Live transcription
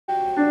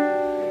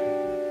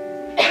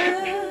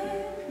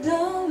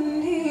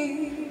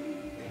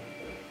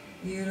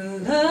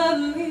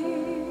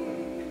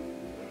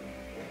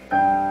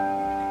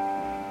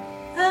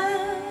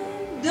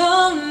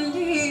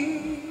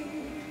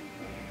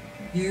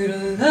you to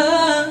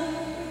love.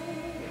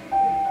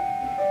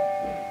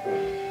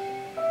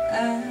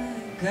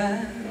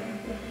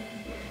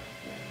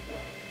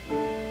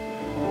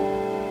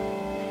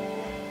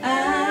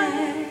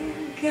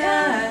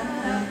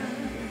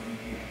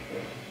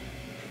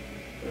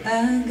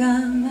 I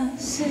got my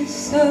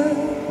sister.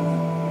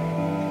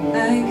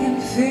 I can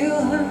feel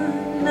her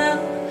now.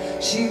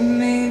 She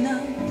may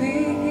not be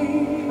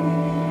here.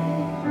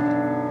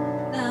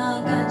 Now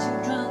I got you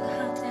drunk,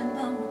 hot and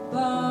on the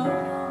bar.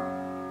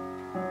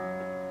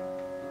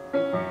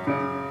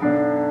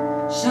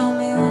 Show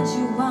me what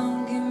you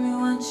want, give me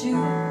what you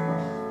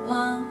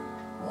want.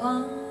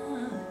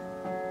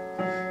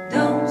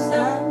 Don't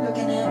stop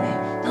looking at me,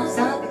 don't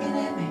stop looking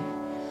at me.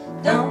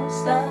 Don't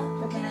stop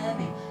looking at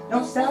me,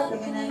 don't stop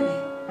looking at me.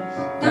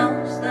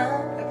 Don't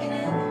stop looking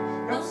at me,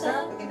 don't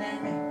stop looking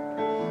at me.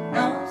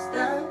 Don't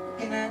stop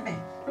looking at me,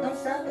 don't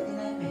stop looking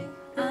at me.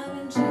 I've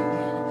been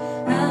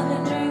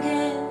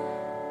drinking.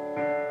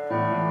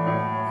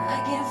 I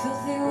get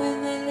filthy when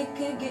the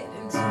liquor get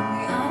into me.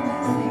 I've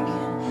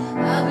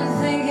been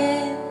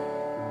thinking,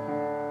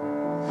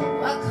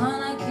 why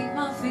can't I keep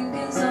my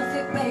fingers off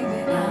it, baby?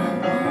 I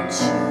want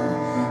you,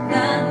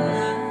 nah.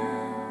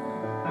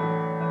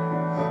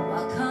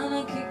 Why can't I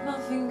keep my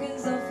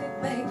fingers off it,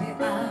 baby?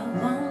 I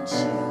want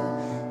you.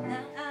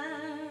 Now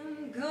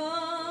I'm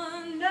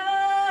gonna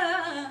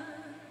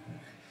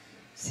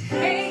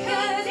take a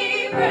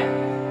deep breath.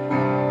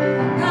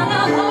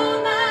 Gonna hold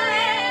my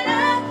head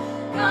up.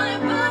 Gonna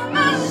put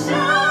my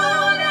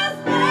shoulders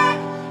back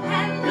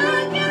and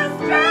look you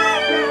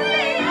straight in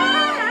the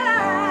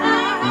eye.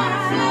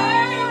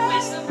 Flirting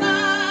with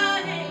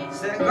somebody.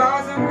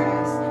 Cigars and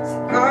ice,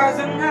 cigars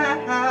and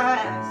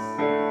ice.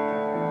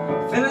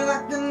 Feeling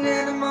like an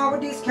animal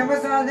with these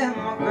cameras all in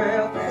my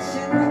grill.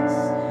 Flashing lights,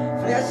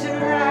 flashing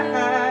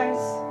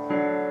lights.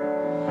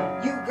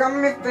 You got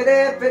me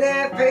faded,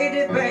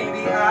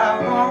 baby. I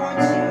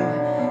want you.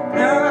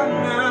 Now I'm